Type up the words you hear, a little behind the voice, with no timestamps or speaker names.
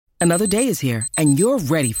Another day is here, and you're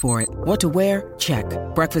ready for it. What to wear? Check.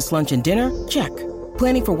 Breakfast, lunch, and dinner? Check.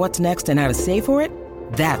 Planning for what's next and how to save for it?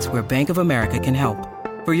 That's where Bank of America can help.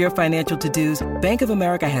 For your financial to-dos, Bank of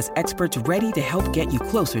America has experts ready to help get you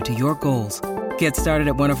closer to your goals. Get started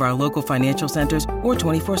at one of our local financial centers or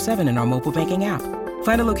 24/7 in our mobile banking app.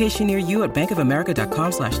 Find a location near you at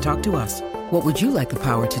bankofamerica.com/talktous. What would you like the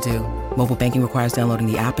power to do? Mobile banking requires downloading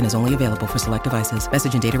the app and is only available for select devices.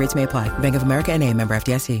 Message and data rates may apply. Bank of America N.A., member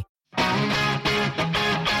FDIC.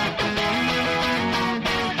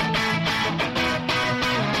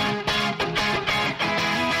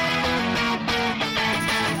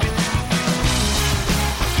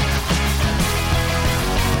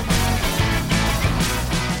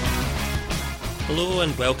 Hello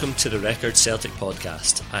and welcome to the Record Celtic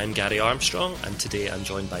podcast. I'm Gary Armstrong and today I'm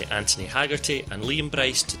joined by Anthony Haggerty and Liam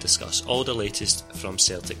Bryce to discuss all the latest from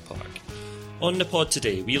Celtic Park. On the pod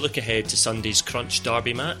today, we look ahead to Sunday's Crunch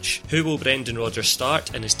Derby match. Who will Brendan Rodgers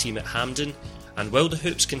start in his team at Hampden? And will the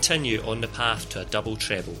Hoops continue on the path to a double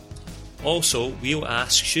treble? Also, we'll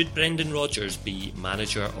ask, should Brendan Rodgers be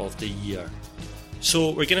Manager of the Year?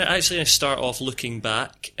 So we're going to actually start off looking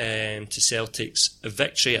back to Celtic's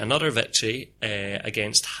victory, another victory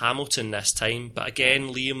against Hamilton this time. But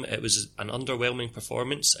again, Liam, it was an underwhelming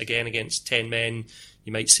performance. Again, against 10 men,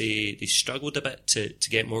 you might say they struggled a bit to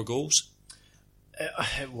get more goals.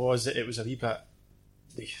 It was a wee bit.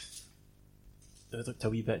 They looked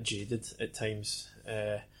a wee bit jaded at times,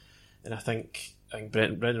 and I think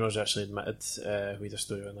Brendan Rodgers actually admitted we had a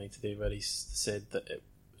story online today where he said that it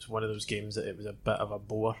was one of those games that it was a bit of a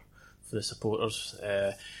bore for the supporters.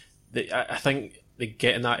 I think they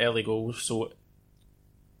getting that early goal, so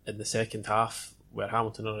in the second half where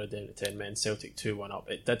Hamilton are already down to 10 men, Celtic 2-1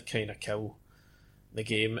 up, it did kind of kill the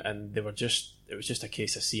game, and it was just a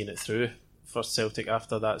case of seeing it through for Celtic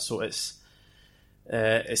after that. So it's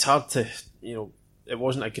hard to, it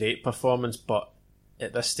wasn't a great performance, but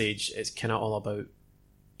at this stage it's kind of all about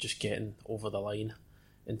just getting over the line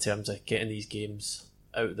in terms of getting these games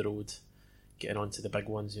out of the road, getting on to the big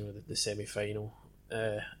ones, the semi-final,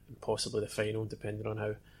 and possibly the final, depending on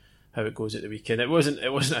how it goes at the weekend. It wasn't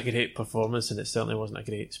a great performance, and it certainly wasn't a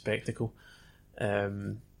great spectacle,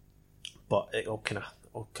 but it all kind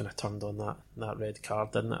of turned on that red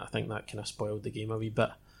card, didn't it? I think that kind of spoiled the game a wee bit,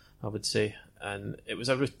 I would say, and it was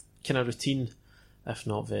a kind of routine, if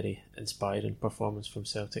not very inspiring performance from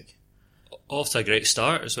Celtic. Off to a great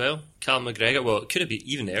start as well. Callum McGregor, well, it could have been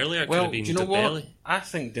even earlier. It could have been do you know Dembele. what? I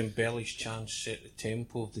think Dembele's chance set the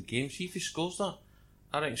tempo of the game. See if he scores that,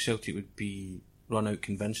 I think Celtic would be run out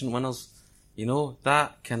convincing winners.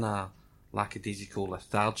 That kind of lackadaisical,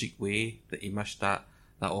 lethargic way that he missed that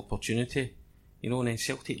opportunity. And then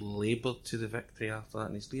Celtic laboured to the victory after that.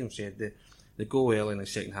 And as Liam said, the goal early in the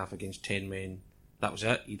second half against 10 men, that was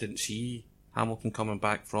it. You didn't see Hamilton coming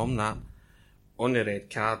back from that. On the red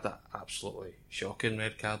card, that absolutely shocking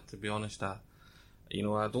red card, to be honest. I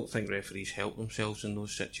don't think referees help themselves in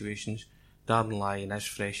those situations. Darren Lyon is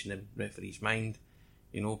fresh in the referee's mind,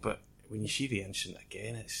 but when you see the incident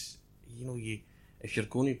again, it's, if you're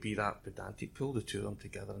going to be that pedantic, pull the two of them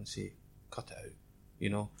together and say, cut it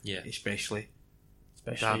out, Yeah. Especially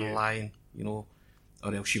Darren Lyon, or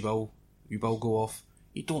else you will go off.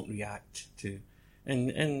 You don't react to,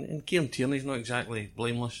 and Kieran Tierney's not exactly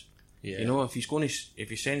blameless. Yeah. If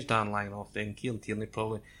he sends Darren Lyon off, then Kieran Tierney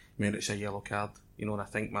probably merits a yellow card. And I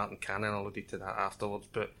think Martin Cannon alluded to that afterwards.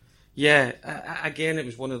 But yeah, again, it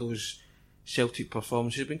was one of those Celtic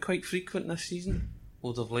performances that have been quite frequent this season.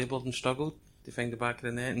 Where they've laboured and struggled to find the back of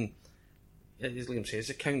the net, and as Liam says,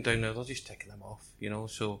 the countdown now, they're just ticking them off.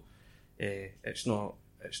 So it's not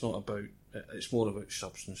about. It's more about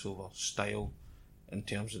substance over style in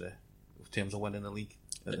terms of winning the league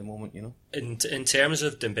at the moment, In terms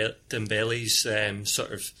of Dembele's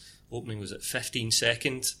sort of opening, was it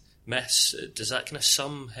 15-second miss? Does that kind of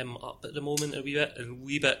sum him up at the moment a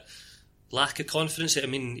wee bit lack of confidence? I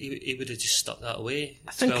mean, he would have just stuck that away.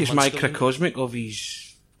 I think it's microcosmic of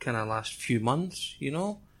his kind of last few months. He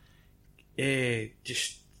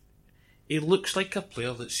looks like a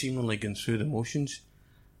player that's seemingly gone through the motions.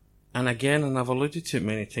 And again, and I've alluded to it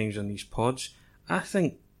many times on these pods, I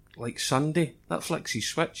think, like Sunday, that flicks his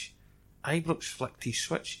switch. Ibrox flicked his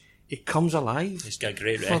switch. He comes alive. He's got a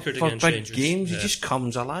great record for against big Rangers. Games. He just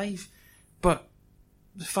comes alive. But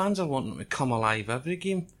the fans are wanting him to come alive every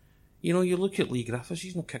game. You look at Lee Griffiths,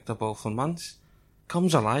 he's not kicked a ball for months.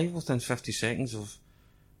 Comes alive within 50 seconds of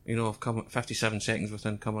 57 seconds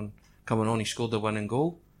within coming on, he scored the winning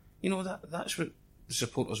goal. That's what the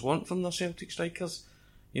supporters want from their Celtic strikers.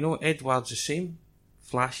 Edouard's the same.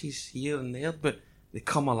 Flashes here and there, but they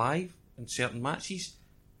come alive in certain matches.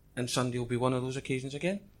 and Sunday will be one of those occasions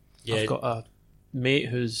again. Yeah. I've got a mate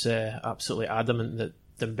who's absolutely adamant that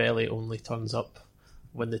Dembele only turns up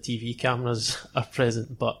when the TV cameras are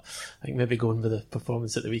present, but I think maybe going with the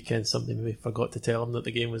performance at the weekend, somebody maybe forgot to tell him that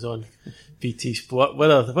the game was on BT Sport.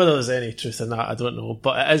 Whether there's any truth in that, I don't know,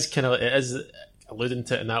 but it is alluding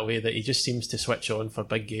to it in that way, that he just seems to switch on for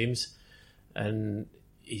big games, and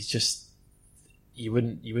he's just, you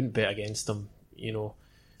wouldn't bet against him,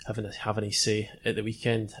 having his say at the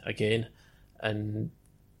weekend again, and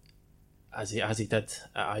as he did at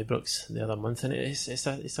Ibrox the other month. And it's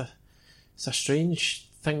a strange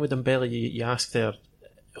thing with Dembele. You ask there,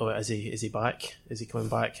 is he back? Is he coming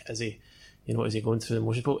back? Is he going through the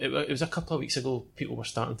motions? But it was a couple of weeks ago, people were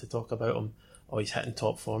starting to talk about him. Oh, he's hitting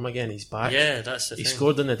top form again. He's back. Yeah, that's the thing. He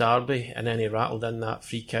scored in the derby, and then he rattled in that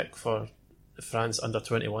free kick for France under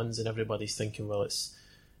 21s, and everybody's thinking, well, it's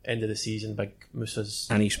end of the season, Big Musa's,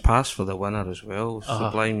 and he's passed for the winner as well.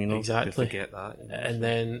 Sublime, exactly. Forget that. And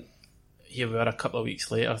then here we are a couple of weeks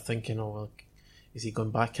later, thinking, oh well, is he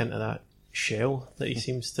going back into that shell that he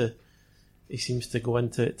seems to go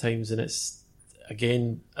into at times? And it's,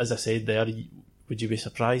 again, as I said there, would you be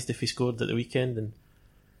surprised if he scored at the weekend? And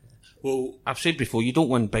well, I've said before, you don't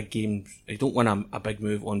win big games. You don't win a big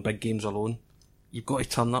move on big games alone. You've got to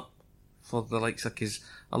turn up for the likes of, because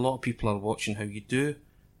a lot of people are watching how you do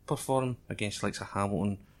perform against likes of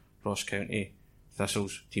Hamilton, Ross County,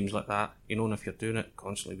 Thistles, teams like that. And if you're doing it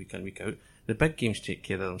constantly week in, week out, the big games take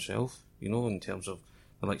care of themselves. In terms of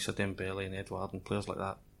the likes of Dembele and Edouard and players like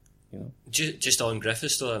that. Just on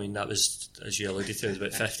Griffiths though, I mean, that was, as you alluded to, it was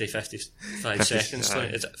about 55 seconds.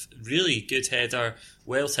 It's a really good header,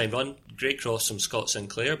 well timed run, great cross from Scott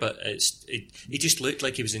Sinclair, but he just looked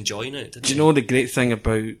like he was enjoying it. Do you know the great thing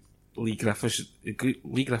about Lee Griffiths?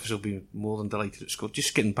 Lee Griffiths will be more than delighted at score.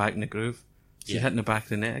 Just getting back in the groove. See, hitting the back of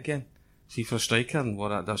the net again. See, for a striker, and what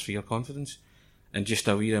that does for your confidence. And just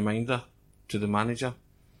a wee reminder to the manager,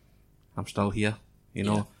 I'm still here.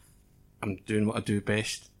 I'm doing what I do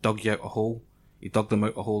best. Dug you out a hole. He dug them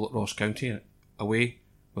out a hole at Ross County away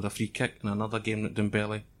with a free kick in another game that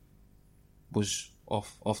Dembele was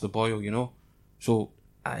off the boil, So,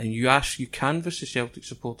 and you canvass the Celtic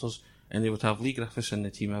supporters, and they would have Lee Griffiths in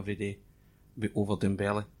the team every day over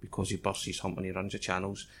Dembele, because he bursts his hump and he runs the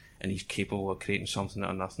channels and he's capable of creating something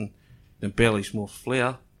out of nothing. Dembele's more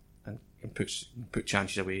flair and put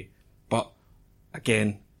chances away, but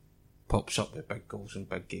again pops up with big goals and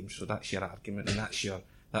big games. So that's your argument, and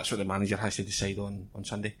that's what the manager has to decide on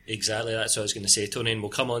Sunday. Exactly, that's what I was going to say, Tony, and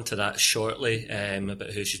we'll come on to that shortly,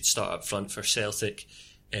 about who should start up front for Celtic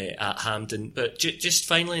at Hampden. But just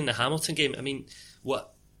finally in the Hamilton game, I mean,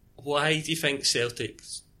 why do you think Celtic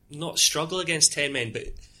not struggle against 10 men, but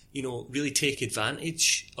really take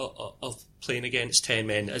advantage of playing against 10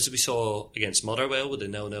 men, as we saw against Motherwell with the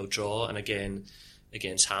 0-0 draw, and again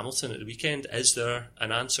against Hamilton at the weekend? Is there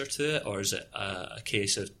an answer to it, or is it a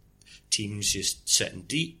case of teams just sitting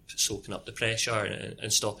deep, soaking up the pressure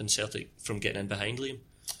and stopping Celtic from getting in behind Liam?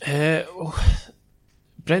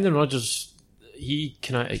 Brendan Rodgers,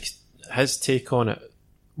 his take on it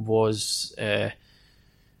was that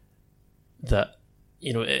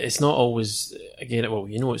it's not always,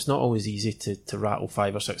 it's not always easy to rattle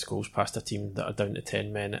 5 or 6 goals past a team that are down to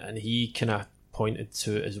 10 men, and he kind of pointed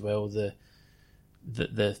to it as well, the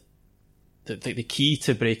key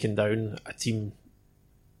to breaking down a team,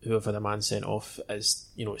 whoever the man sent off, is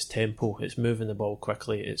it's tempo, it's moving the ball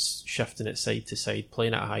quickly, it's shifting it side to side,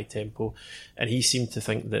 playing at a high tempo. And he seemed to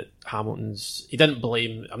think that he didn't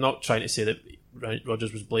blame, I'm not trying to say that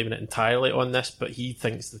Rodgers was blaming it entirely on this, but he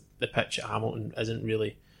thinks that the pitch at Hamilton isn't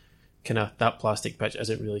really that plastic pitch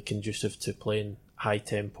isn't really conducive to playing high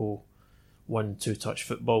tempo 1-2 touch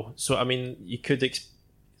football. So I mean, you could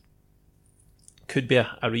be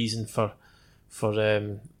a reason for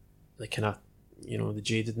the the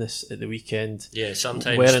jadedness at the weekend. Yeah,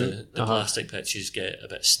 sometimes the plastic pitches get a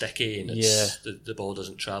bit sticky, and the ball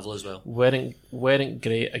doesn't travel as well. Weren't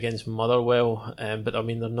great against Motherwell, but I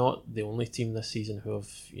mean, they're not the only team this season who have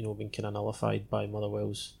been kind of nullified by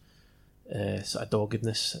Motherwell's sort of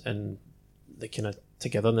doggedness and the kind of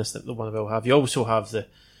togetherness that the Motherwell have. You also have the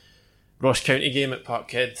Ross County game at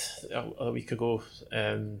Parkhead a week ago.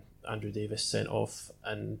 Andrew Davis sent off,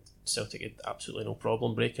 and Celtic had absolutely no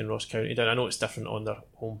problem breaking Ross County down. I know it's different on their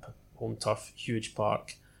home turf, huge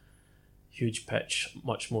park, huge pitch,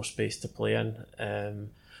 much more space to play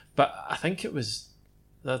in. But I think it was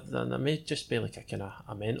that may just be like a kind of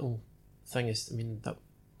a mental thing.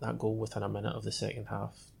 That goal within a minute of the second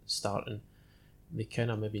half starting, they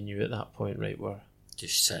kind of maybe knew at that point, right, we're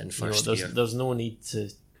just sitting first. There's no need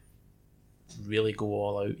to really go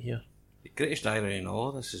all out here. the greatest irony in all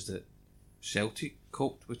of this is that Celtic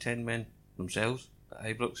coped with 10 men themselves at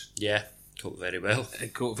Ibrox. Yeah, coped very well.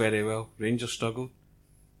 It coped very well. Rangers struggled.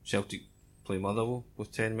 Celtic play Motherwell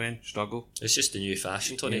with 10 men, struggle. It's just the new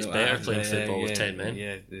fashion, Tony. You It's know, better playing football with yeah, 10 men.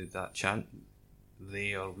 Yeah, that chant,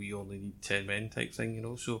 they or we only need 10 men type thing, you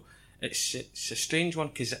know. So it's a strange one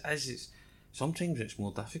because sometimes it's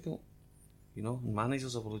more difficult, you know. And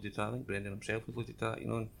managers have alluded to that. I think Brendan himself has alluded to that, you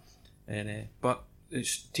know. But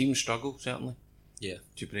it's teams struggle certainly. Yeah,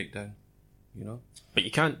 to break down, you know. But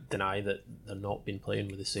you can't deny that they're not been playing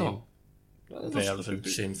with the same. No. verve and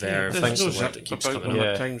same verve. There's the no word zip that keeps about coming them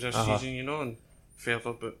up. at times this season, you know, and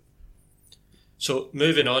further, but So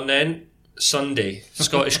moving on then, Sunday,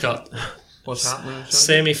 Scottish Cup. what's happening on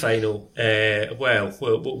Sunday? Semi-final.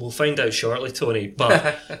 We'll find out shortly, Tony.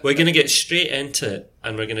 But we're going to get straight into it,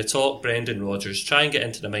 and we're going to talk Brendan Rodgers. Try and get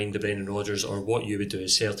into the mind of Brendan Rodgers, or what you would do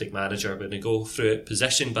as Celtic manager. We're going to go through it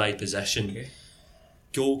position by position. Okay.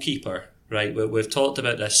 Goalkeeper, right? We've talked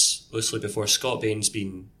about this loosely before. Scott Bain's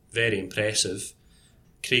been very impressive.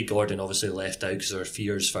 Craig Gordon obviously left out because there were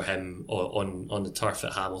fears for him on the turf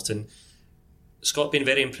at Hamilton. Scott Bain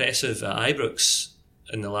very impressive at Ibrox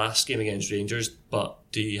in the last game against Rangers, but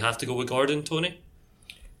do you have to go with Gordon, Tony?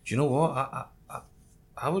 Do you know what?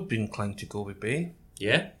 I would be inclined to go with Bain,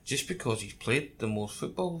 Yeah? just because he's played the most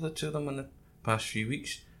football of the two of them in the past few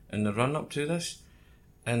weeks in the run up to this,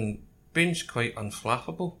 and Bain's quite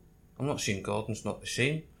unflappable. I'm not saying Gordon's not the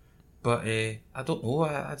same, but I don't know.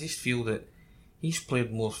 I just feel that he's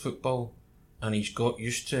played more football and he's got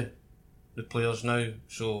used to the players now,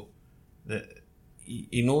 so that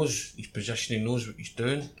he knows his position, he knows what he's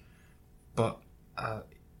doing. But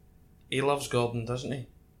he loves Gordon, doesn't he,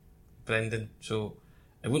 Brendan? So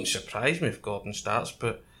it wouldn't surprise me if Gordon starts,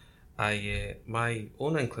 but my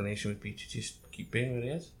own inclination would be to just keep Bain where he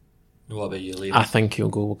is. What about you, Liam? I think he'll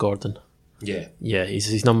go with Gordon. Yeah. Yeah,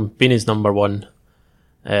 been his number one.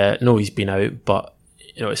 No, he's been out, but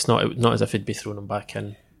you know it's not as if he'd be throwing him back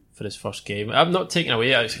in for his first game. I'm not taking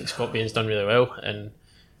away. I think Scott Bain's done really well, and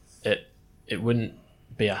it wouldn't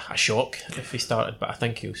be a shock if he started, but I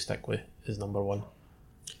think he'll stick with his number one.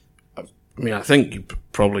 I mean, I think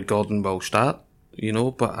probably Gordon will start, you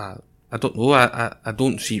know, but I don't know. I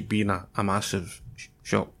don't see it being a massive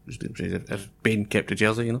shock if Bain kept the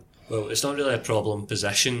jersey, you know. Well, it's not really a problem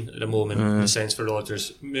position at the moment in the sense for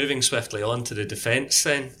Rodgers. Moving swiftly on to the defence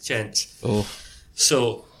then, gents. Oh.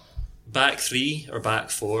 So, back three or back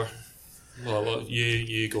four? Well,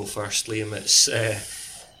 you go first, Liam. It's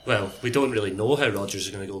we don't really know how Rodgers is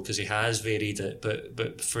going to go because he has varied it.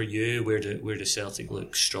 But for you, where do Celtic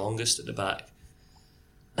look strongest at the back?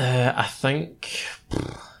 I think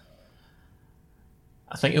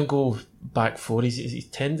he'll go back four. He's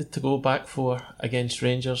tended to go back four against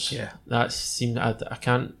Rangers. Yeah, that seemed. I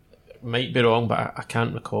can't. Might be wrong, but I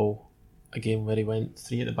can't recall a game where he went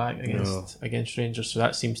three at the back against Rangers. So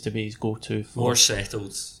that seems to be his go-to. More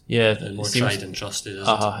settled, yeah, and more tried and trusted. Isn't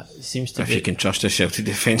it? It seems to if be. you can trust a Celtic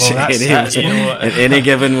defence That's you know, at any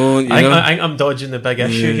given moment, you know. I think I'm dodging the big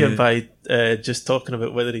issue here by just talking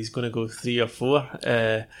about whether he's going to go 3 or 4.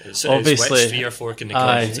 It's obviously, which 3 or 4 can they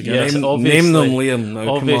call together? Yes, name them, Liam.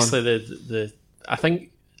 Now, obviously, the I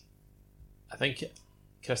think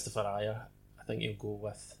Christopher Ayer. I think he'll go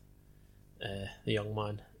with the young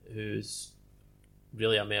man who's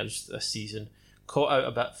really emerged this season. Caught out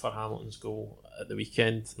a bit for Hamilton's goal at the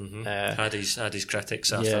weekend. Mm-hmm. Had his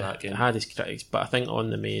critics after that game. Had his critics, but I think on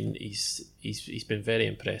the main he's been very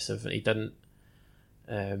impressive, and he didn't.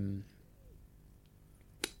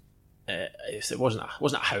 It wasn't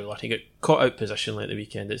a howler. He got caught out positionally at the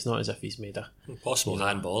weekend. It's not as if he's made a possible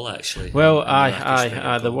handball actually. Well,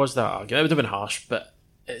 there was that argument. It would have been harsh, but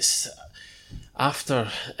it's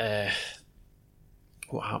after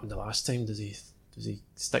what happened the last time. Does he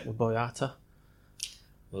stick with Boyata?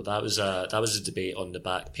 Well, that was a debate on the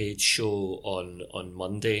back page show on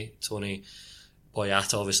Monday. Tony,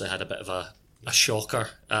 Boyata obviously had a bit of a shocker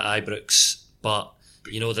at Ibrox, but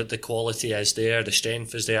you know that the quality is there, the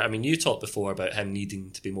strength is there. I mean, you talked before about him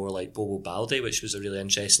needing to be more like Bobo Balde, which was a really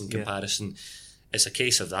interesting comparison. It's a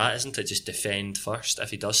case of that, isn't it? Just defend first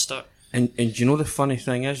if he does start. And you know the funny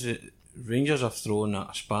thing is that Rangers have thrown a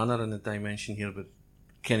spanner in the dimension here with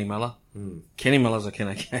Kenny Miller. Kenny Miller's a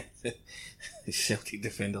kind of guy that the Celtic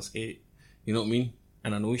defenders hate. You know what I mean?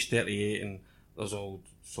 And I know he's 38 and there's all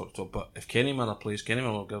sorts of... But if Kenny Miller plays, Kenny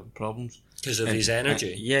Miller will give him problems. Because of his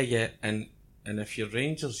energy. Yeah. And if you're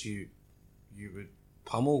Rangers, you would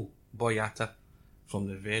pummel Boyata from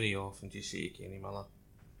the very off and just say, Kenny Miller,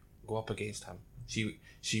 go up against him. See what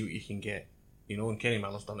you can get. You know, and Kenny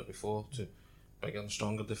Miller's done it before to bigger and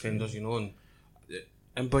stronger defenders, you know, and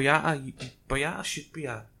And Boyata should be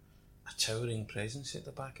a towering presence at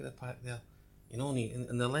the back of the pack there. You know,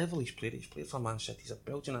 and the level he's played for Man City. He's a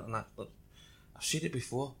Belgian international. I've said it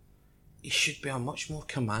before. He should be a much more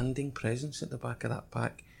commanding presence at the back of that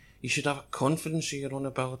pack. You should have a confidence in your own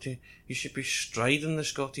ability. You should be striding the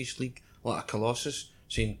Scottish League like a colossus,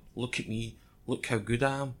 saying, "Look at me, look how good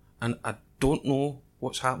I am." And I don't know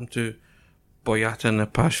what's happened to Boyata in the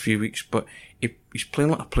past few weeks, but he's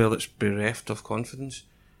playing like a player that's bereft of confidence.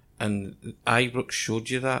 And Ibrox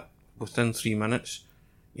showed you that within 3 minutes.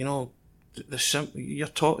 You know, you're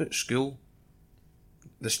taught at school.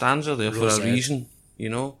 The stands are there for a reason, you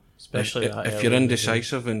know. Especially if you're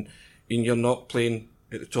indecisive and you're not playing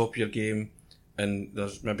at the top of your game and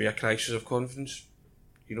there's maybe a crisis of confidence,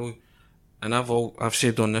 you know. And I've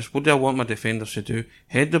said on this, what do I want my defenders to do?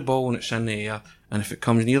 Head the ball when it's in the air, and if it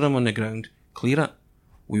comes near them on the ground, clear it.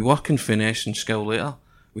 We work in finesse and skill later.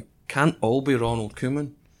 We can't all be Ronald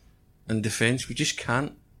Koeman in defence. We just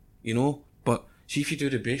can't, you know. But see, if you do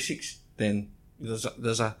the basics, then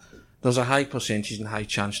there's a high percentage and high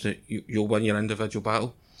chance that you'll win your individual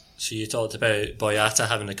battle. So you talked about Boyata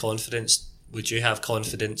having the confidence. Would you have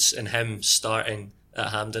confidence in him starting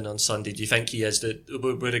at Hampden on Sunday? Do you think he is?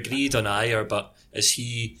 We're agreed on Ayer, but is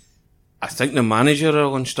he? I think the manager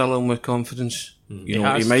will instill him with confidence. You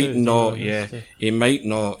know, he might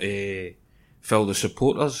not fill the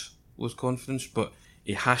supporters with confidence, but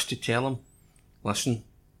he has to tell them, listen,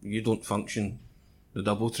 you don't function. The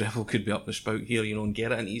double treble could be up the spout here, you know, and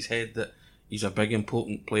get it into his head that he's a big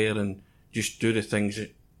important player and just do the things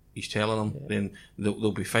that he's telling them. Then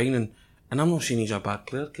they'll be fine. And I'm not saying he's a bad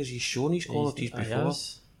player because he's shown his qualities before.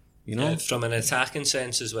 You know, from an attacking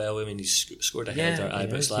sense as well. I mean, he's scored a header at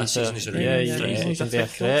Ibrox last season. He's a he can be a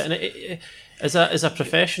threat. And as a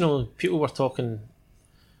professional, people were talking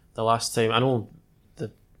the last time. I know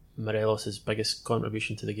Morelos' biggest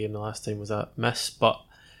contribution to the game the last time was that miss, but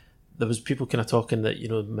there was people kind of talking that, you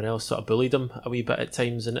know, Morelos sort of bullied him a wee bit at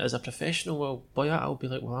times. And as a professional, well, Boyata will be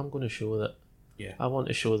like, well, I'm going to show that. Yeah. I want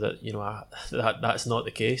to show that, you know, that's not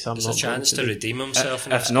the case. There's a chance to redeem himself.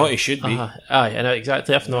 If not, he should be. Aye, and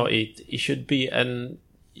exactly. If not, he should be. And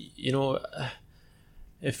you know,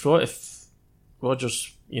 if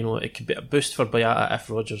Rodgers, you know, it could be a boost for Boyata if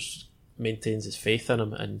Rodgers maintains his faith in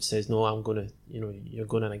him and says, no, I'm going to, you know, you're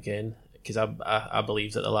going in again, because I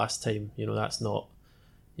believe that the last time, you know, that's not,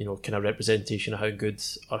 you know, kind of representation of how good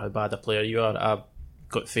or how bad a player you are. I've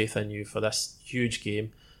got faith in you for this huge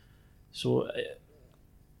game. So,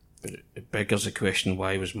 it beggars the question: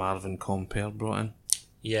 why was Marvin Compere brought in?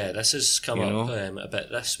 Yeah, this has come up a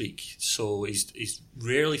bit this week. So he's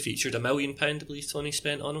rarely featured. £1 million, I believe Tony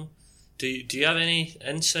spent on him. Do you have any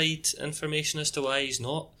inside information as to why he's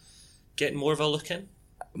not getting more of a look in?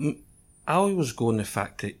 I always go on the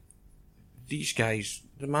fact that these guys,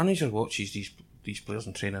 the manager watches these players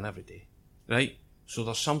in training every day, right? So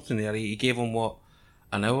there's something there. He gave him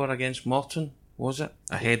an hour against Morton. Was it?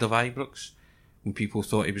 Ahead of Ibrox, when people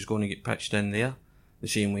thought he was going to get pitched in there, the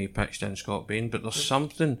same way he pitched in Scott Bain. But there's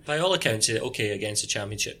something. By all accounts, he did okay against the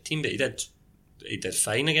Championship team, but he did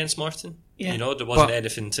fine against Morton. Yeah, you know, there wasn't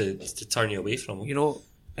anything to turn you away from him. You know,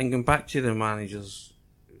 and going back to the manager's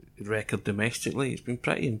record domestically, it's been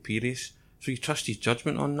pretty imperious. So you trust his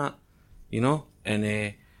judgment on that, you know. And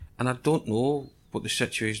I don't know what the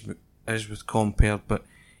situation is with Compere, but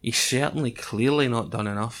he's certainly clearly not done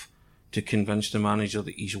enough to convince the manager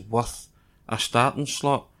that he's worth a starting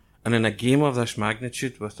slot. And in a game of this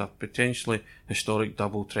magnitude, with a potentially historic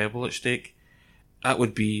double treble at stake, that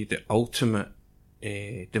would be the ultimate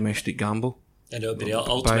domestic gamble. And it would be the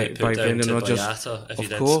ultimate put down to Boyata if he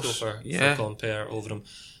did go for Compere over him.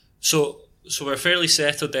 So we're fairly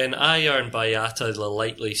settled then. Ayer and Boyata, the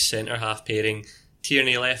likely centre-half pairing.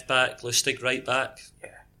 Tierney left-back, Lustig right-back. Yeah,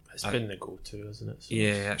 it's been the go-to, isn't it? So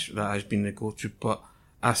yeah, that has been the go-to, but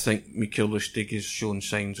I think Mikael Lustig has shown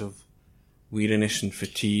signs of weariness and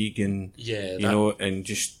fatigue, and and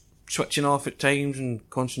just switching off at times and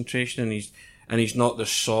concentration. And he's not the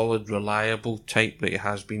solid, reliable type that he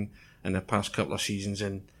has been in the past couple of seasons.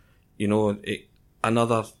 And you know,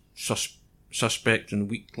 another suspect and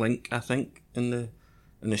weak link, I think, in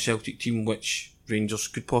the Celtic team, which Rangers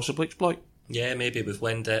could possibly exploit. Yeah, maybe with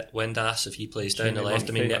Windass if he plays down the left.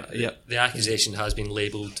 I mean, the accusation has been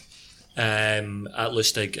labelled at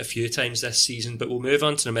Lustig a few times this season, but we'll move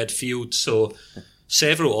on to the midfield. So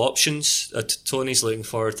several options. Tony's looking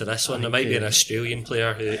forward to this one. There might be an Australian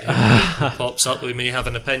player who pops up we may have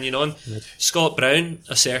an opinion on. Scott Brown,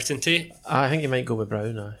 a certainty. I think you might go with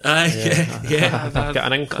Brown. Yeah. I've got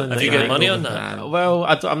an inkling. Have you got money on that? Well,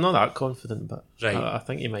 I'm not that confident, but right. I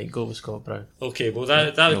think you might go with Scott Brown. Okay, well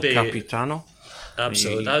that would be Capitano.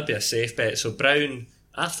 Absolutely, that would be a safe bet. So Brown,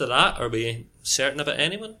 after that, are we certain about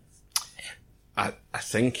anyone? I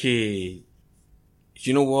think he...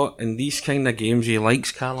 You know what? In these kind of games, he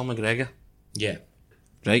likes Callum McGregor. Yeah.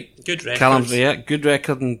 Right? Good record. Callum's, good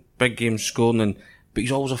record in big games scoring, but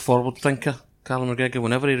he's always a forward thinker, Callum McGregor.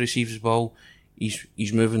 Whenever he receives the ball,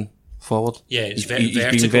 he's moving forward. Yeah, he's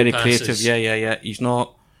been very creative. Yeah. He's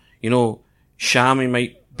not, Sham he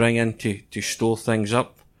might bring in to store things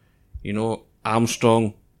up.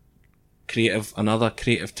 Armstrong, another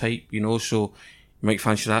creative type, so you might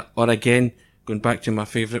fancy that. Or again, going back to my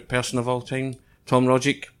favourite person of all time, Tom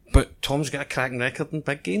Rogic. But Tom's got a cracking record in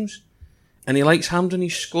big games. And he likes Hampden.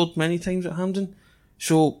 He's scored many times at Hampden.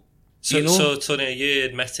 So Tony, are you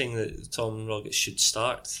admitting that Tom Rogic should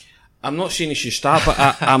start? I'm not saying he should start,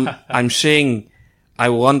 but I'm saying I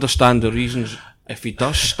will understand the reasons if he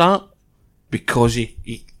does start, because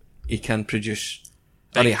he can produce,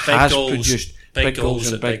 or he has produced big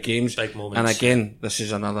goals in big games, big moments. And again, this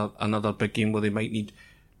is another big game where they might need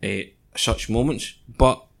such moments.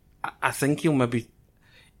 But I think he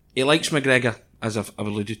likes McGregor, as I've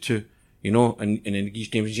alluded to, and in these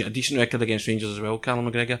games. He's got a decent record against Rangers as well,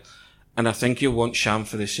 Callum McGregor. And I think he'll want Sham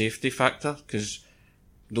for the safety factor, because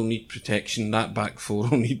they'll need protection. That back four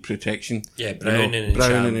will need protection. Yeah, Browning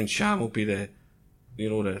and Sham will be the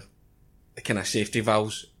kind of safety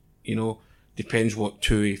valves. Depends what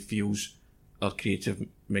two he feels are creative,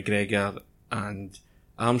 McGregor and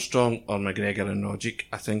Armstrong, or McGregor and Rogic.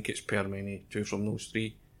 I think it's per many, two from those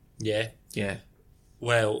three. Yeah.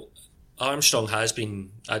 Well, Armstrong has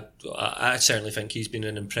been, I certainly think he's been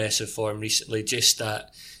in impressive form recently. Just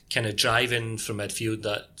that kind of driving from midfield,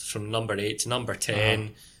 that from number 8 to number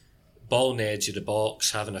 10, ball on the edge of the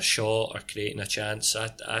box, having a shot or creating a chance.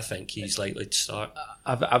 I think he's likely to start.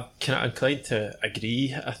 I'm kind of inclined to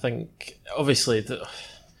agree. I think obviously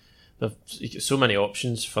there's so many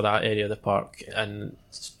options for that area of the park, and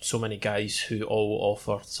so many guys who all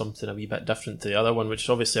offer something a wee bit different to the other one, which is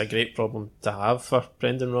obviously a great problem to have for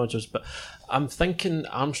Brendan Rodgers. But I'm thinking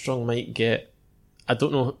Armstrong might get, I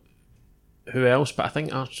don't know who else, but I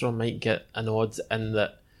think Armstrong might get an odd in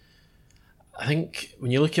that. I think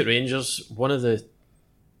when you look at Rangers, one of the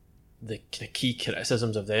kind of key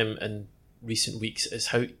criticisms of them in recent weeks is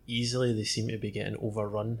how easily they seem to be getting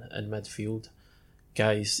overrun in midfield.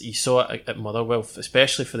 Guys, you saw it at Motherwell,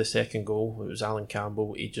 especially for the second goal. It was Alan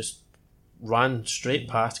Campbell. He just ran straight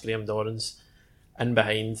past Graham Dorrans in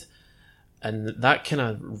behind, and that kind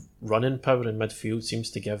of running power in midfield seems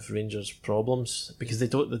to give Rangers problems, because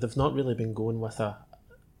they've not really been going with a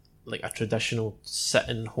traditional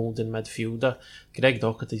sitting holding midfielder. Greg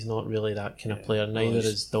Docherty's not really that kind of player. Neither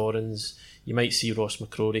is Dorrans. You might see Ross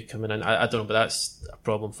McCrory coming in. I don't know, but that's a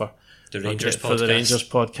problem for the Rangers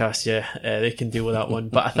podcast. Yeah, they can deal with that one.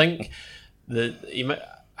 But I think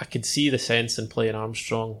I could see the sense in playing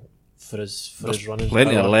Armstrong for his running.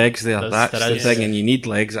 Plenty power. of legs there. That's the thing, and you need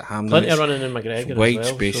legs at Hampden. Plenty of running in McGregor. Wide as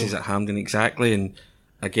well, spaces at Hampden, exactly. And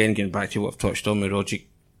again, getting back to what I've touched on with Rogic,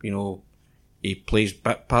 he plays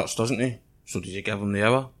bit parts, doesn't he? So does he give him the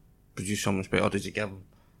hour, produce something special, or does he give him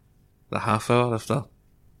the half hour if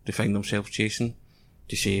they find themselves chasing,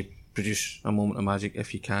 to say produce a moment of magic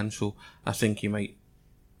if you can? So I think he might.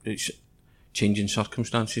 It's changing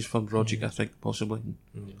circumstances for Rogic, I think, possibly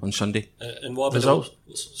on Sunday. And what about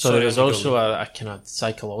there's also a kind of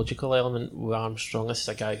psychological element with Armstrong. This is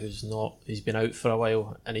a guy he's been out for a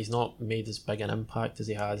while, and he's not made as big an impact as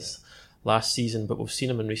he has last season, but we've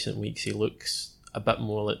seen him in recent weeks. He looks a bit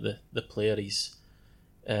more like the player he's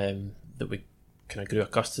that we kind of grew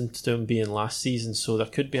accustomed to him being last season. So there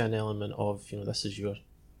could be an element of this is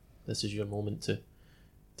your moment to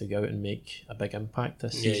go out and make a big impact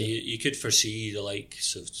this season. Yeah, you could foresee the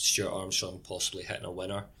likes of Stuart Armstrong possibly hitting a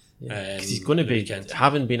winner. Yeah, because he's going to be,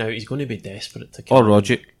 having been out, he's going to be desperate to. Or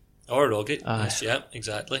Rogic. Yes, yeah,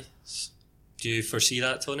 exactly. Do you foresee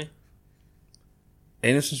that, Tony?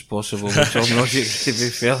 Anything's possible with Tom Rogic, to be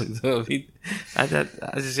fair.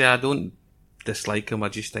 As I say, I don't dislike him. I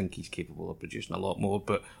just think he's capable of producing a lot more.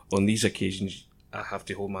 But on these occasions, I have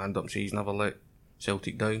to hold my hand up and say he's never let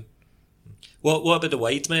Celtic down. What about the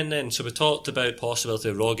wide men then? So we talked about possibility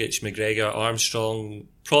of Rogic, McGregor, Armstrong,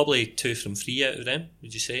 probably 2 from 3 out of them,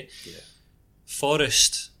 would you say? Yeah.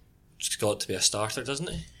 Forrest has got to be a starter, doesn't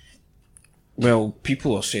he? Well,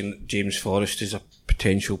 people are saying that James Forrest is a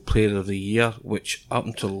potential player of the year, which up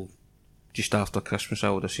until just after Christmas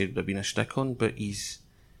I would have said would have been a stick on, but he's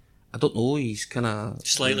kind of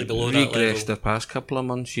slightly below that level the past couple of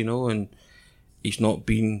months, and he's not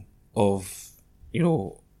been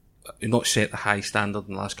not set the high standard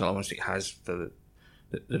in the last couple of months that he has for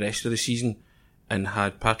the rest of the season. and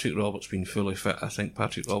had Patrick Roberts been fully fit, I think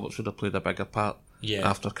Patrick Roberts would have played a bigger part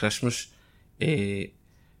after Christmas. Big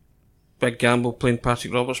gamble playing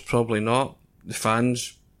Patrick Roberts? Probably not. The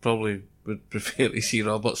fans probably would prefer to see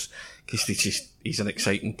Roberts because he's an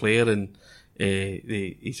exciting player, and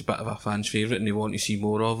he's a bit of a fan's favourite, and they want to see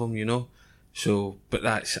more of him, you know. So, but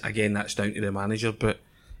that's down to the manager. But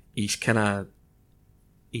he's kind of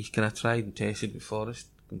tried and tested with Forrest.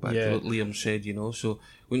 Going back to what Liam said, you know. So,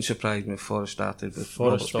 wouldn't surprise me if Forrest started with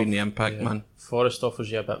Roberts being the impact man. Forrest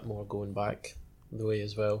offers you a bit more going back the way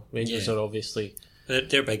as well. Rangers are obviously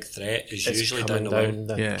their big threat is usually down the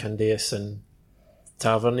wing. Candace and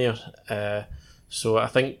Tavernier. So I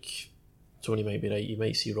think Tony might be right. You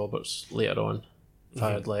might see Roberts later on.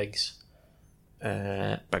 Tired legs.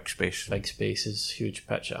 Big spaces, huge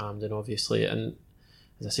pitch at Hampden, obviously. And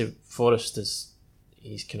as I say, Forrest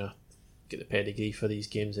he's kind of got the pedigree for these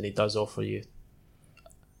games, and he does offer you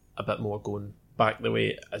a bit more going back the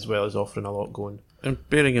way, as well as offering a lot going. And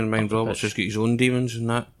bearing in mind, Roberts has got his own demons in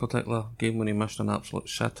that particular game when he missed an absolute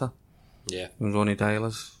sitter. Yeah. When Ronnie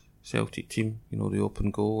Dyler's Celtic team, you know, the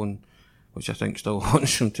open goal, and which I think still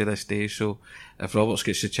haunts him to this day. So if Roberts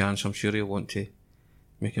gets the chance, I'm sure he'll want to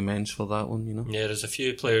make amends for that one, you know. Yeah, there's a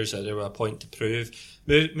few players that there were a point to prove.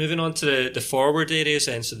 Moving on to the forward areas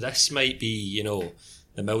then, so this might be, you know,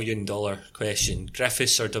 the $1 million question.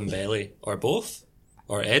 Griffiths or Dembele, or both?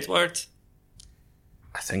 Or Edward?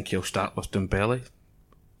 I think he'll start with Dembele.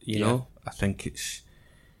 You know, I think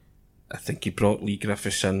he brought Lee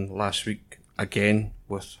Griffiths in last week again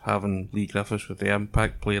with having Lee Griffiths with the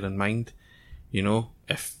impact player in mind. You know,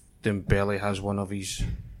 if Dembele has one of his,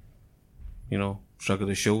 you know, shrug of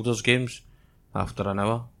the shoulders games after an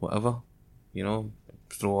hour, whatever, you know,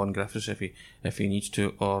 throw on Griffiths if he needs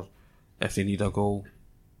to, or if they need a goal,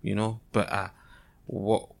 you know. But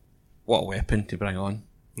what a weapon to bring on.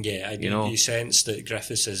 Yeah, you sense that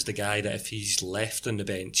Griffiths is the guy that if he's left on the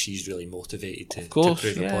bench, he's really motivated to prove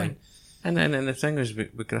a point. And the thing is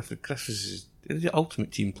with Griffiths is the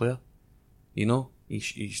ultimate team player. You know,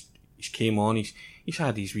 he's came on, he's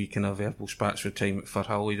had these wee kind of verbal spats with time at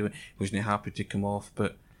Firhill. He wasn't happy to come off,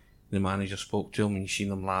 but the manager spoke to him and you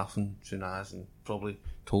seen him laughing soon as, and probably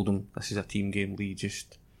told him, this is a team game, Lee,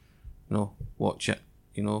 just, you know, watch it,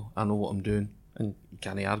 you know, I know what I'm doing. And you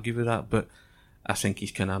can't argue with that, but I think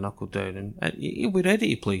he's kind of knuckled down and he'll be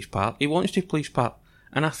ready to play his part. He wants to play his part,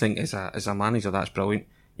 and I think as a manager that's brilliant.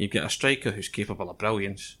 You've got a striker who's capable of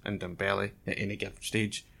brilliance in Dembele at any given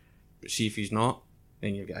stage, but see if he's not,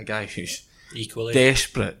 then you've got a guy who's equally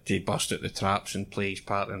desperate to bust out the traps and play his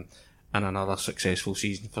part in another successful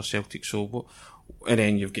season for Celtic. So, and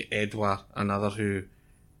then you've got Edouard, another who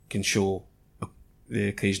can show the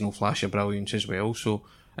occasional flash of brilliance as well. So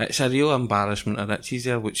it's a real embarrassment of riches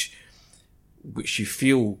there, which you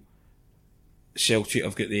feel Celtic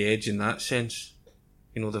have got the edge in that sense.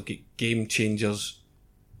 You know, they've got game changers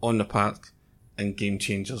on the park and game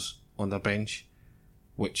changers on their bench,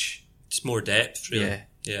 which it's more depth, really.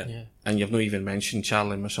 Yeah. And you've not even mentioned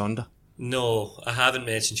Charlie Masonda. No, I haven't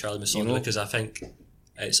mentioned Charlie Masonda because I think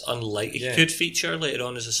it's unlikely. He could feature later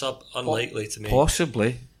on as a sub. Unlikely to me.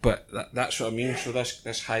 Possibly, but that's what I mean. So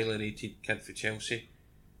this highly rated kid for Chelsea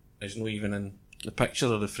is not even in the picture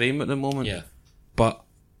or the frame at the moment. Yeah. But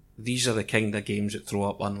these are the kind of games that throw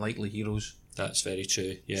up unlikely heroes. That's very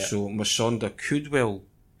true, yeah. So Masonda could well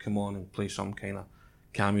come on and play some kind of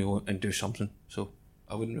cameo and do something. So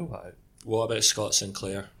I wouldn't rule that out. What about Scott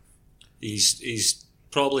Sinclair? He's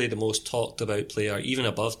probably the most talked about player, even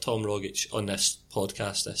above Tom Rogic, on this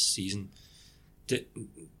podcast this season.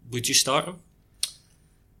 Would you start him?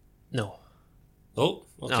 No. Oh,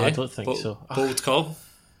 okay. No, I don't think so. Bold call.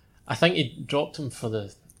 I think he dropped him for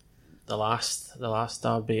the last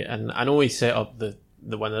derby, and I know he set up the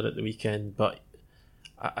winner at the weekend, but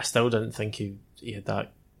I still didn't think he had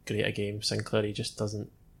that great a game. Sinclair, he just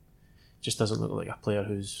doesn't look like a player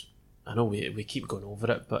who's. I know we keep going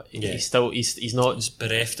over it, but he's not. He's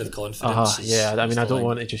bereft of confidence. I mean, I don't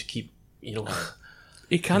want to just keep, you know.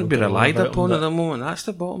 He can't be relied upon at the moment. That's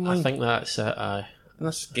the bottom line. I think that's it. And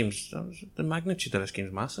the magnitude of this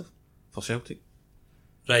game's massive for Celtic.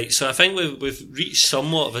 Right, so I think we've reached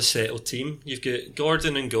somewhat of a settled team. You've got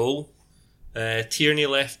Gordon in goal, Tierney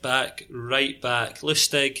left back, right back,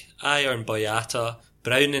 Lustig, Iron, Boyata,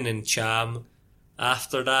 Browning and Cham.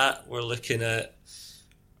 After that, we're looking at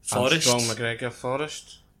Forrest. Armstrong, McGregor,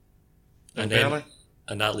 Forrest. And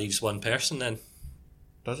that leaves one person then.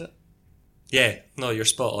 Does it? Yeah, no, you're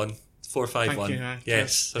spot on. 4-5-1. Thank you,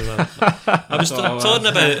 yes. I was talking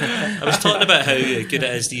about how good it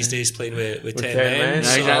is these days playing with 10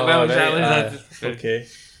 men. Okay.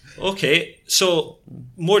 Okay, so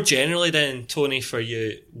more generally then, Tony, for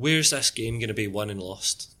you, where's this game going to be won and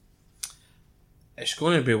lost? It's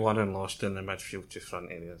going to be won and lost in the midfield to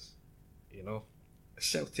front areas. You know,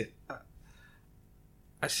 Celtic.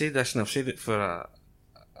 I say this, and I've said it for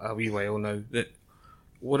a wee while now, that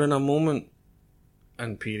we're in a moment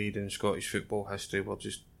and period in Scottish football history where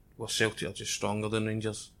Celtic are just stronger than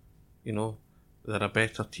Rangers. You know, they're a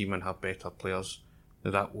better team and have better players.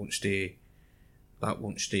 That won't stay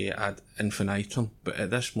ad infinitum. But at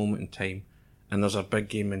this moment in time, and there's a big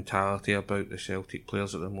game mentality about the Celtic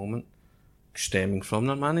players at the moment, stemming from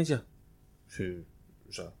their manager, who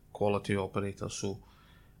is a quality operator. So,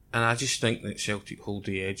 and I just think that Celtic hold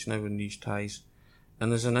the edge now in these ties.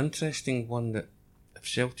 And there's an interesting one that if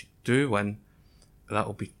Celtic do win,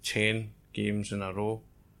 that'll be 10 games in a row,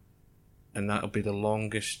 and that'll be the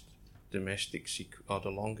longest domestic the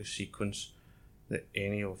longest sequence that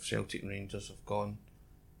any of Celtic and Rangers have gone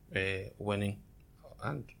winning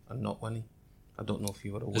and not winning. I don't know if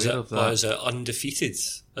you were aware of that. Or is it undefeated?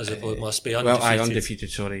 It must be undefeated. Well, undefeated,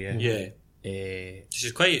 sorry, yeah. Yeah. This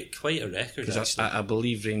is quite a record, actually. I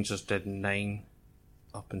believe Rangers did 9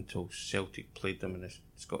 up until Celtic played them in the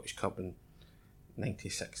Scottish Cup in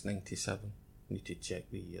 96, 97. Need to check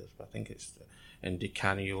the years, but I think it's in Di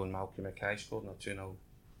Canio and Malcolm Mackay scored a 2-0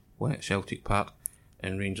 win at Celtic Park,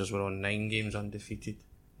 and Rangers were on 9 games undefeated.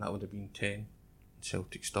 That would have been 10, and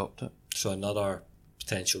Celtic stopped it. So another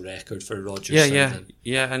potential record for Rodgers.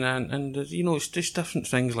 Yeah, and you know, it's just different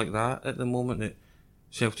things like that at the moment that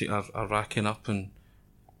Celtic are racking up and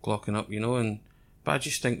clocking up, you know. But I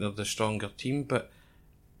just think they're the stronger team. But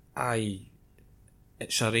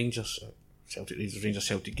it's a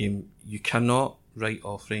Celtic game. You cannot write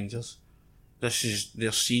off Rangers. This is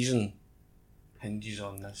their season hinges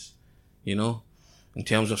on this, you know, in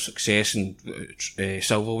terms of success and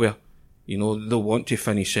silverware. You know, they'll want to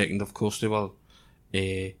finish second, of course they will,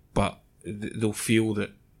 but they'll feel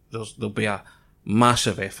that there'll be a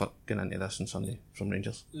massive effort going into this on Sunday from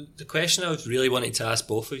Rangers. The question I was really wanting to ask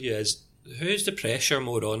both of you is, who's the pressure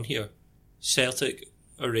more on here, Celtic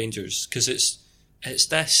or Rangers? Because it's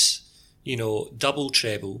this, you know, double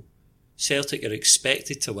treble. Celtic are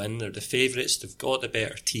expected to win. They're the favourites. They've got the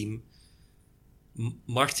better team.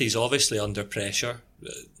 Murty's obviously under pressure.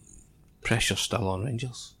 Pressure's still on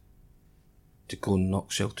Rangers to go and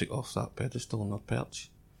knock Celtic off that pedestal on their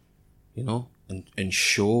perch, you know, and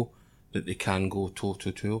show that they can go toe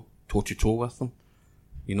to toe with them,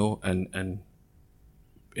 you know, and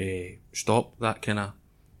stop that kind of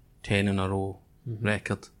 10 in a row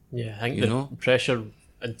record. Yeah, I think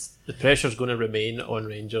the pressure's going to remain on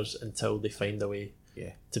Rangers until they find a way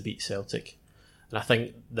to beat Celtic. And I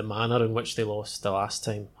think the manner in which they lost the last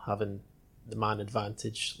time, having the man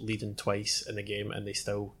advantage, leading twice in the game, and they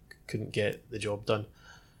still couldn't get the job done,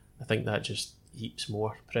 I think that just heaps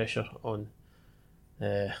more pressure on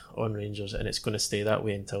Rangers, and it's going to stay that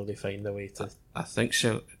way until they find a way to. I think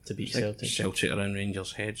to beat Celtic. Celtic are in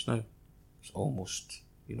Rangers' heads now. It's almost,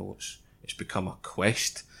 you know, it's become a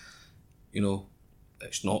quest. You know,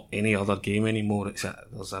 it's not any other game anymore.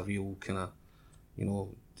 There's a real kind of, you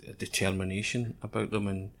know, determination about them,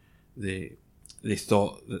 and they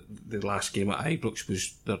thought that the last game at Ibrox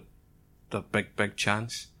was their big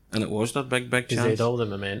chance. And it was their big chance. They had all the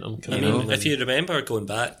momentum. If you remember going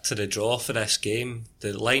back to the draw for this game,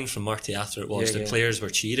 the line from Murty after it was the players were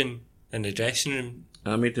cheering in the dressing room.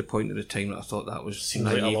 And I made the point at the time that I thought that was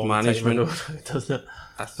naive like management. Doesn't it?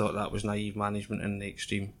 I thought that was naive management in the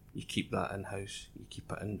extreme. You keep that in-house. You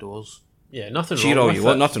keep it indoors. Yeah, nothing Cheer wrong all with you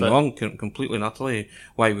want, it, nothing wrong, completely and utterly.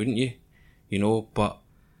 Why wouldn't you? You know, but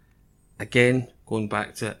again, going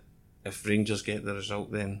back to it, if Rangers get the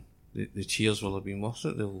result, then the cheers will have been worth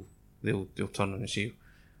it. They'll turn and say,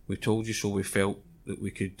 "We told you so. We felt that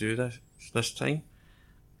we could do this time."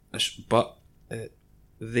 But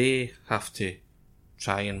they have to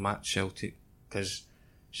try and match Celtic, because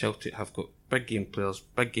Celtic have got big game players,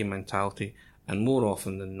 big game mentality, and more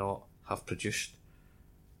often than not have produced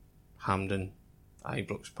Hampden,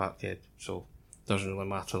 Ibrox, Parkhead. So it doesn't really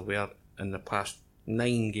matter where. In the past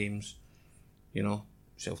 9 games, you know,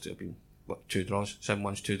 Celtic have been 2 draws, 7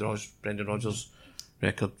 wins, 2 draws. Brendan Rodgers'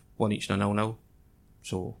 record, 1 each and a 0-0.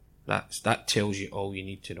 So that tells you all you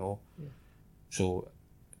need to know. Yeah. So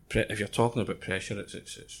if you're talking about pressure,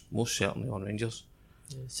 it's most certainly on Rangers.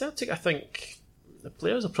 Yeah. Celtic, I think the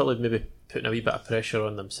players are probably maybe putting a wee bit of pressure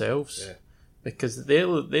on themselves, because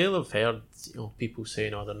they'll have heard, you know, people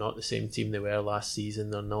saying, "Oh, they're not the same team they were last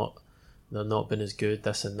season. They're not been as good,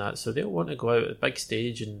 this and that." So they'll want to go out at the big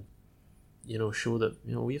stage and, you know, show that,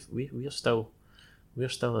 you know, we're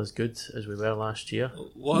still as good as we were last year.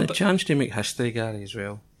 A chance to make history, Gary, as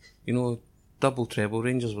well. You know, double treble.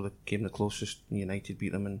 Rangers came the closest. United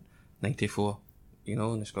beat them in '94. You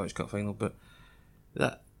know, in the Scottish Cup final. But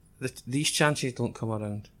these chances don't come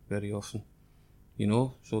around very often. You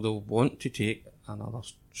know, so they'll want to take another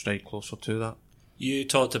stride closer to that. You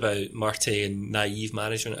talked about Murty and naive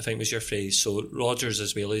management, I think was your phrase. So Rodgers,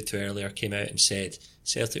 as we alluded to earlier, came out and said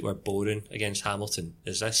Celtic were boring against Hamilton.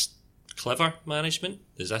 Is this clever management?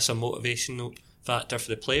 Is this a motivational factor for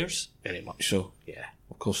the players? Very much so, yeah.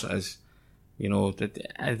 Of course it is. You know,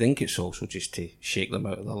 I think it's also just to shake them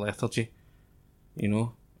out of their lethargy, you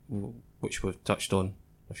know, which we've touched on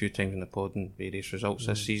a few times in the pod and various results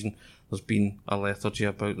this season. There's been a lethargy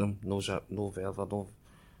about them, no verve,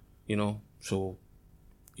 you know, so,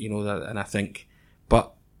 you know, that, and I think,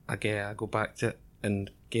 but again, I go back to it, in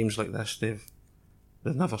games like this, they've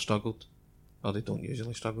never struggled, or they don't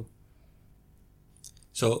usually struggle.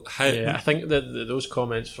 So how? Yeah, I think that those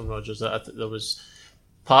comments from Rodgers, that there was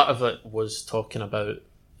part of it was talking about,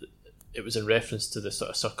 it was in reference to the sort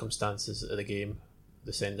of circumstances of the game,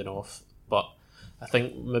 the sending off. But I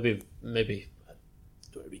think maybe I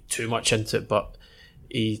don't want to be too much into it, but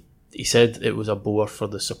he said it was a bore for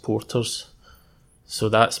the supporters. So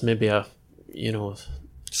that's maybe a, you know.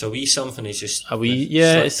 So something is just a wee,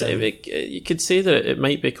 yeah. You could say that it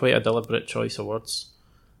might be quite a deliberate choice of words.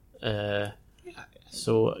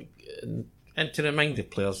 So, and to remind the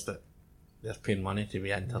players that they're paying money to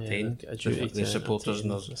be entertained, a duty the supporters,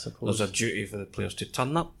 and there's a duty for the players to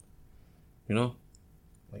turn up. You know,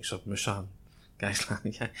 like Sir Musa and guys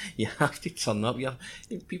like that. You have to turn up.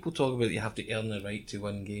 People talk about you have to earn the right to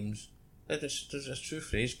win games. There's a true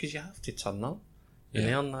phrase, because you have to turn up and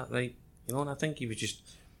earn that right. You know, and I think he was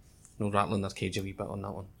just rattling their cage a wee bit on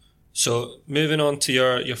that one. So moving on to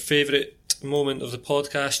your favourite moment of the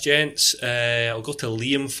podcast, gents. I'll go to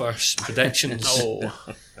Liam first. Predictions.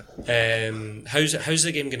 How's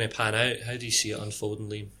the game going to pan out? How do you see it unfolding,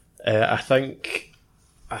 Liam? I think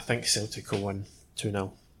Celtic will win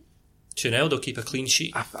 2-0. 2-0. They'll keep a clean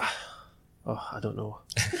sheet. I don't know.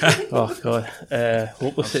 Oh God,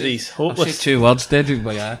 hopeless at these. Hopeless. I'll say 2 words, did we,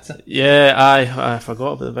 Boyata? Yeah, I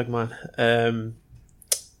forgot about the big man.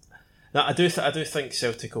 No, I do think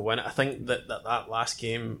Celtic will win. I think that last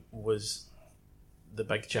game was the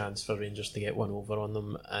big chance for Rangers to get one over on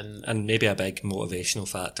them, and maybe a big motivational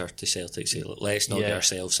factor to Celtic. Say, let's not get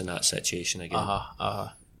ourselves in that situation again.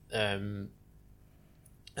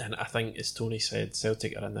 And I think, as Tony said,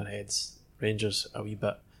 Celtic are in their heads. Rangers a wee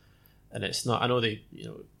bit, and it's not. I know they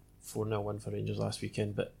 4-0 win for Rangers last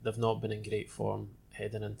weekend, but they've not been in great form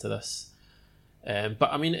heading into this. But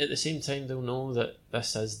I mean, at the same time, they'll know that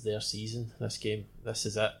this is their season. This game, this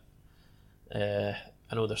is it.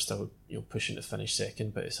 I know they're still pushing to finish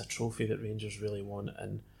second, but it's a trophy that Rangers really want.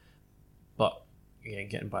 But again,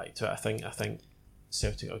 getting back to it, I think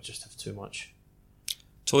Celtic will just have too much.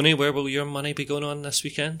 Tony, where will your money be going on this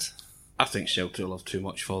weekend? I think Celtic will have too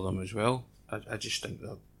much for them as well. I just think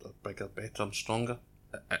they're bigger, better, and stronger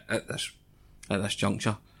at this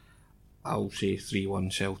juncture. I'll say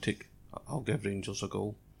 3-1 Celtic. I'll give Rangers a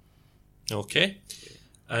goal. Okay.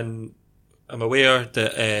 And I'm aware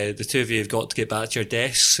that the two of you have got to get back to your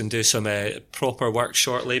desks and do some proper work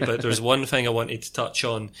shortly, but there's one thing I wanted to touch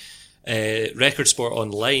on. Record Sport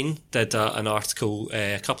Online did an article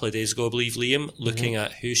a couple of days ago, I believe, Liam, looking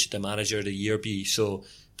at who should the manager of the year be. So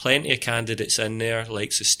plenty of candidates in there,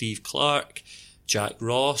 likes of Steve Clarke, Jack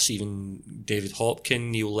Ross, even David Hopkin,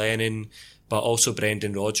 Neil Lennon, but also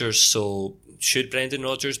Brendan Rodgers. So should Brendan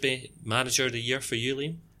Rodgers be manager of the year for you,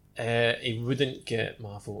 Liam? He wouldn't get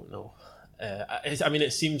my vote, no. I mean,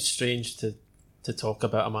 it seems strange to talk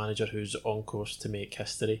about a manager who's on course to make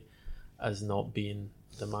history as not being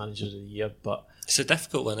the manager of the year, but it's a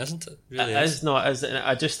difficult one, isn't it? Really it is not.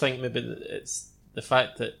 I just think maybe it's the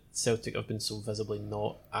fact that Celtic have been so visibly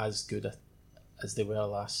not as good as they were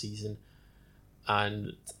last season,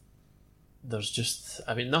 and there's just,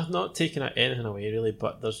 I mean, not taking anything away really,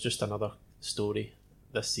 but there's just another story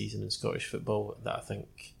this season in Scottish football that I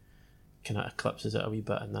think kind of eclipses it a wee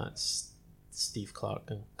bit, and that's Steve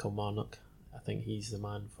Clarke and Kilmarnock. I think he's the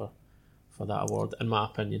man for that award, in my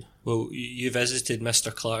opinion. Well, you visited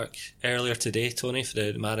Mr. Clarke earlier today, Tony, for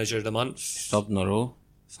the manager of the month. Third in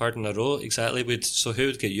a row, exactly. So who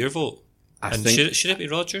would get your vote? Should it be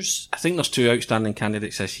Rodgers? I think there's 2 outstanding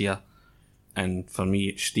candidates this year, and for me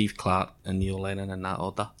it's Steve Clarke and Neil Lennon in that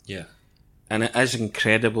order. Yeah. And it is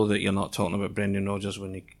incredible that you're not talking about Brendan Rodgers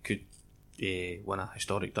when he could win a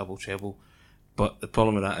historic double treble. But the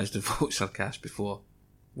problem with that is the votes are cast before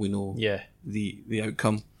we know the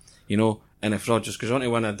outcome. And if Rodgers goes on to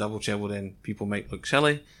win a double treble, then people might look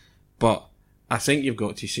silly. But I think you've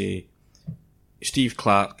got to say Steve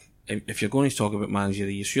Clarke if you're going to talk about manager of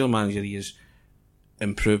the year, sure, manager of the year is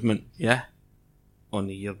improvement, yeah, on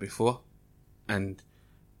the year before. And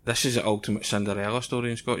this is the ultimate Cinderella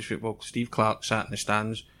story in Scottish football. Steve Clarke sat in the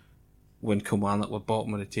stands when Kilmarnock were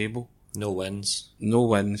bottom of the table. No wins.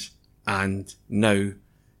 And now,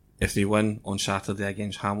 if they win on Saturday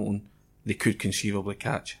against Hamilton, they could conceivably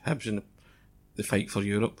catch Hibs in the fight for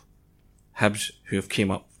Europe. Hibs, who have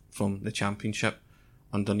came up from the Championship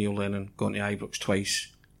under Neil Lennon, gone to Ibrox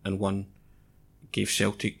twice and won, gave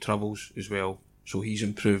Celtic troubles as well. So he's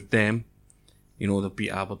improved them. You know, they've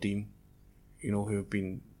beat Aberdeen, you know, who have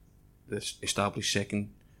been the established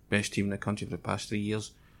second best team in the country for the past 3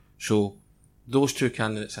 years. So those two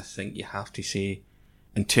candidates, I think you have to say,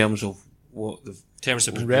 in terms of what they've... In terms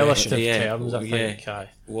of relative terms, I think.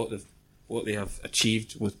 What they have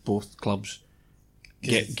achieved with both clubs.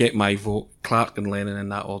 Get my vote. Clarke and Lennon in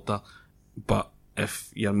that order. But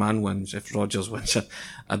if your man wins, if Rodgers wins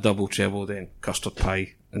a double treble, then custard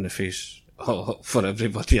pie in the face for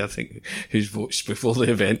everybody, I think, whose votes before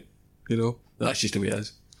the event. You know, that's just the way it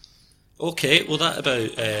is. Okay, well that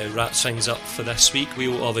about wraps things up for this week. We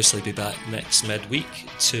will obviously be back next midweek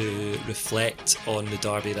to reflect on the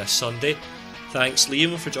derby this Sunday. Thanks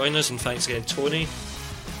Liam for joining us, and thanks again Tony.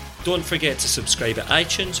 Don't forget to subscribe at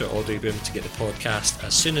iTunes or Audioboom to get the podcast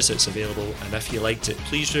as soon as it's available, and if you liked it,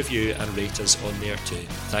 please review and rate us on there too.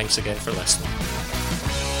 Thanks again for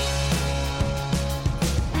listening.